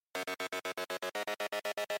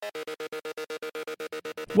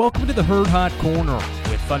Welcome to the Herd Hot Corner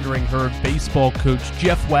with Thundering Herd baseball coach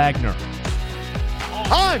Jeff Wagner.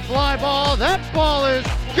 High fly ball. That ball is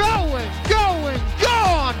going,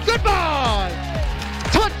 gone. Goodbye.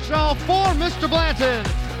 Touchdown for Mr. Blanton.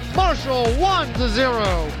 Marshall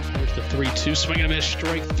 1-0. Here's the 3-2 swing and a miss.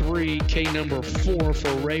 Strike three. K number 4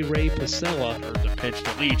 for Ray Pasella. The pitch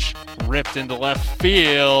to Leach, ripped into left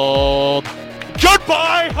field.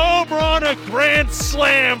 Goodbye home run, a grand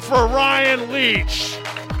slam for Ryan Leach.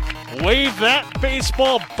 Wave that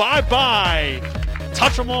baseball bye-bye.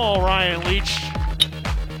 Touch them all, Ryan Leach.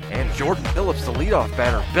 And Jordan Phillips, the leadoff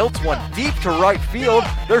batter, belts one deep to right field.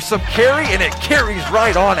 There's some carry, and it carries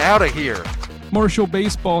right on out of here. Marshall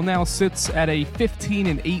baseball now sits at a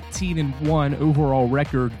 15-18-1 overall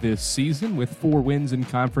record this season with 4 wins in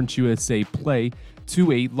Conference USA play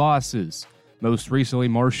to 8 losses. Most recently,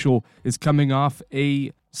 Marshall is coming off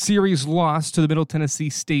a series loss to the Middle Tennessee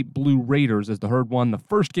State Blue Raiders as the Herd won the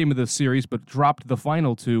first game of the series but dropped the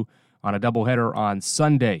final 2 on a doubleheader on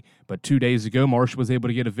Sunday. But 2 days ago, Marshall was able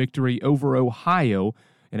to get a victory over Ohio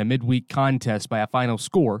in a midweek contest by a final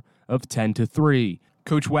score of 10-3.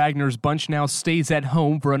 Coach Wagner's bunch now stays at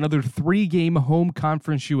home for another 3-game home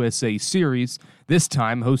Conference USA series, this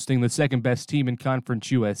time hosting the second-best team in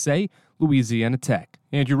Conference USA, Louisiana Tech.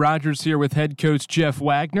 Andrew Rogers here with head coach Jeff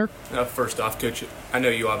Wagner. First off, Coach, I know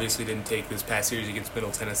you obviously didn't take this past series against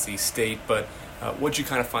Middle Tennessee State, but what'd you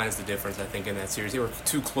kind of find as the difference, I think, in that series? There were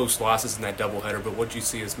 2 close losses in that doubleheader, but what'd you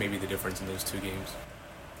see as maybe the difference in those 2 games?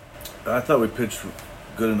 I thought we pitched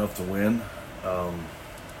good enough to win.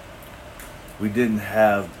 We didn't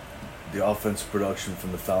have the offensive production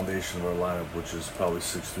from the foundation of our lineup, which is probably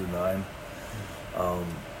 6 through 9.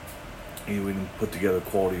 We didn't put together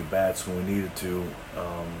quality bats when we needed to,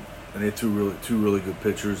 and they had two really good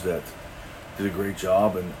pitchers that did a great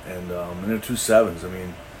job, and they're 2 7s. I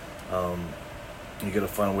mean, you got to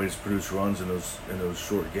find ways to produce runs in those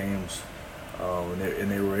short games,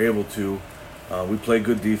 and they were able to. We played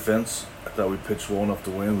good defense. I thought we pitched well enough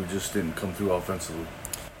to win. We just didn't come through offensively.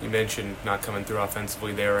 You mentioned not coming through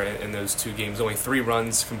offensively there in those 2 games. Only 3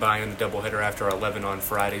 runs combined in the doubleheader after 11 on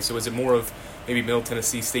Friday. So was it more of maybe Middle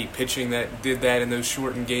Tennessee State pitching that did that in those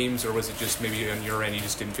shortened games, or was it just maybe on your end you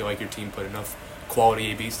just didn't feel like your team put enough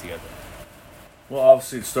quality ABs together? Well,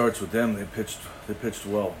 obviously it starts with them. They pitched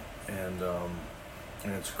well, and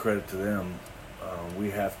it's a credit to them. We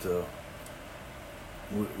have to.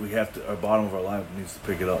 Our bottom of our lineup needs to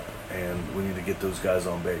pick it up, and we need to get those guys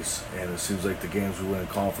on base. And it seems like the games we win in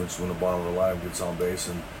conference when the bottom of the lineup gets on base,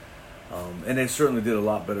 and they certainly did a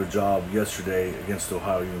lot better job yesterday against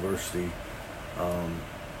Ohio University.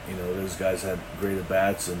 Those guys had great at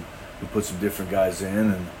bats, and we put some different guys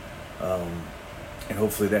in, and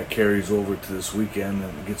hopefully that carries over to this weekend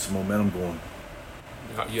and gets some momentum going.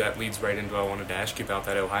 That leads right into what I wanted to ask you about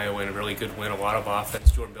that Ohio win. A really good win, a lot of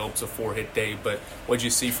offense. Jordan Phillips, a 4-hit day. But what did you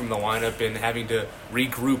see from the lineup and having to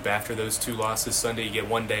regroup after those 2 losses Sunday? You get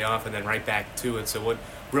 1 day off and then right back to it. So what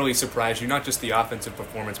really surprised you, not just the offensive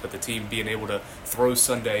performance, but the team being able to throw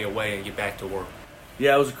Sunday away and get back to work?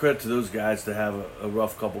 Yeah, it was a credit to those guys to have a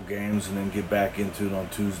rough couple games and then get back into it on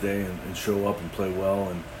Tuesday and show up and play well.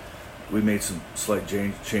 And we made some slight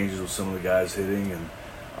changes with some of the guys hitting, and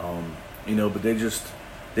but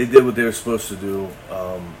they did what they were supposed to do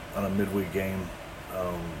on a midweek game,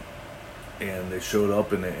 and they showed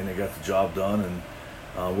up and they got the job done. And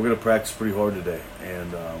we're going to practice pretty hard today,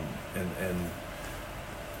 and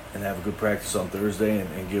have a good practice on Thursday,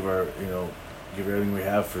 and give everything we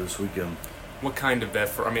have for this weekend. What kind of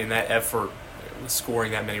effort? I mean, that effort,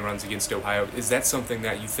 scoring that many runs against Ohio, is that something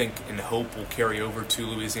that you think and hope will carry over to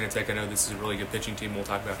Louisiana Tech? I know this is a really good pitching team we'll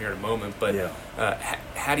talk about here in a moment, but yeah.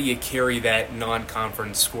 How do you carry that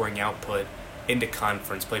non-conference scoring output into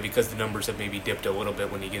conference play, because the numbers have maybe dipped a little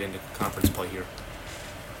bit when you get into conference play here?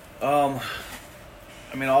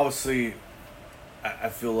 Obviously, I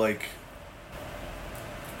feel like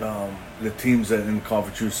the teams that in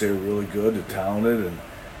Conference USA are really good, they're talented, and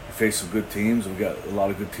we face some good teams. We've got a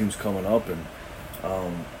lot of good teams coming up, and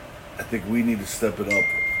I think we need to step it up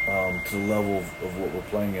to the level of what we're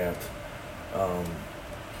playing at.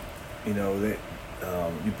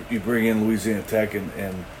 You bring in Louisiana Tech,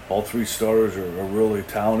 and all 3 starters are really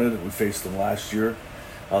talented. We faced them last year.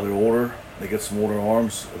 They're older. They get some older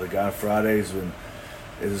arms. The guy on Friday is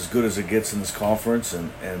as good as it gets in this conference,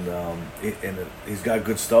 and he's got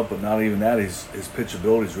good stuff, but not even that. His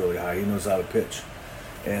pitchability is really high. He knows how to pitch,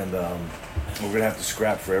 and we're going to have to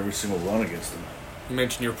scrap for every single run against him. You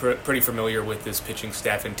mentioned you're pretty familiar with this pitching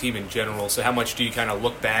staff and team in general, so how much do you kind of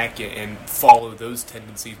look back and follow those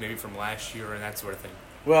tendencies maybe from last year and that sort of thing?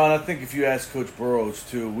 Well, and I think if you ask Coach Burrows,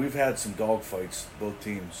 too, we've had some dogfights, both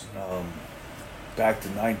teams. Back to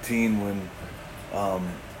 19 when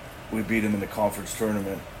we beat them in the conference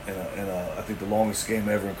tournament in I think the longest game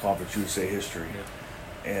ever in Conference USA history.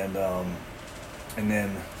 Yeah. And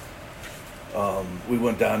then we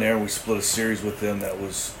went down there and we split a series with them that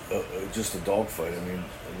was just a dogfight. I mean,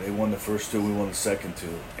 they won the first two, we won the second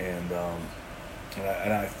two. And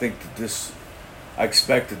I think that I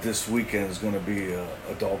expect that this weekend is going to be a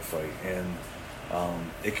dogfight, and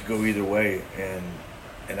it could go either way.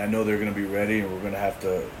 And I know they're going to be ready, and we're going to have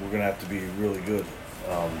to be really good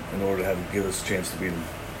in order to give us a chance to beat them.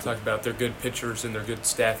 Talked about their good pitchers and their good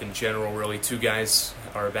staff in general. Really, two guys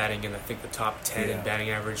are batting in, I think, the top 10 in batting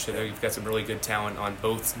average. So you've got some really good talent on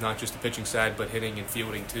both, not just the pitching side, but hitting and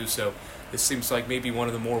fielding too. So this seems like maybe one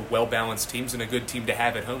of the more well-balanced teams and a good team to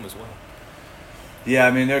have at home as well. Yeah,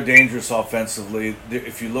 I mean, they're dangerous offensively.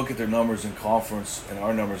 If you look at their numbers in conference and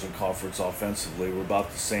our numbers in conference offensively, we're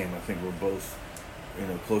about the same. I think we're both,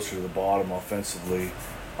 closer to the bottom offensively.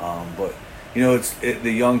 But,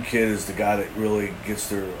 the young kid is the guy that really gets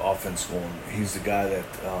their offense going. He's the guy that,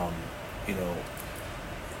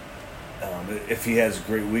 if he has a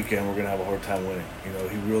great weekend, we're going to have a hard time winning.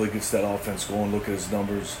 He really gets that offense going. Look at his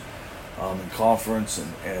numbers in conference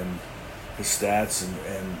and his stats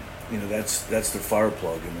and that's the fire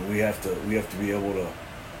plug, and we have to be able to,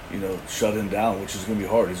 shut him down, which is going to be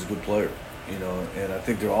hard. He's a good player, and I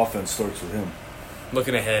think their offense starts with him.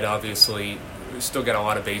 Looking ahead, obviously, we've still got a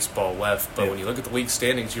lot of baseball left, but when you look at the league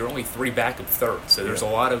standings, you're only 3 back of third, so there's a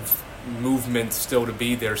lot of movement still to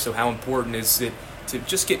be there. So how important is it to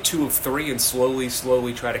just get 2 of 3 and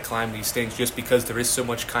slowly try to climb these things, just because there is so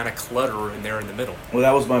much kind of clutter in there in the middle? Well,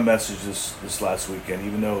 that was my message this last weekend.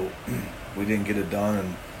 Even though we didn't get it done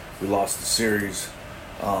and we lost the series,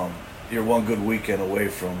 you're one good weekend away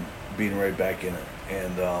from being right back in it.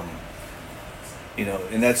 And,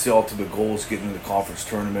 and that's the ultimate goal, is getting into the conference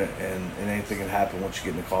tournament, and anything can happen once you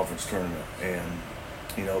get in the conference tournament. And,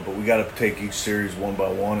 but we got to take each series one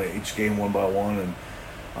by one, each game one by one, and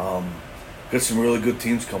got some really good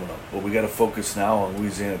teams coming up. But we got to focus now on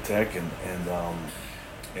Louisiana Tech and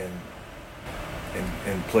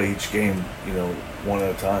play each game, one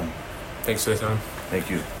at a time. Thanks for the time.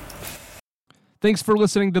 Thank you. Thanks for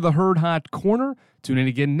listening to the Herd Hot Corner. Tune in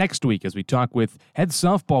again next week as we talk with head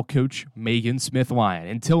softball coach Megan Smith-Lyon.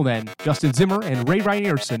 Until then, Justin Zimmer and Ray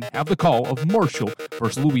Ryerson have the call of Marshall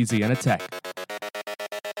versus Louisiana Tech.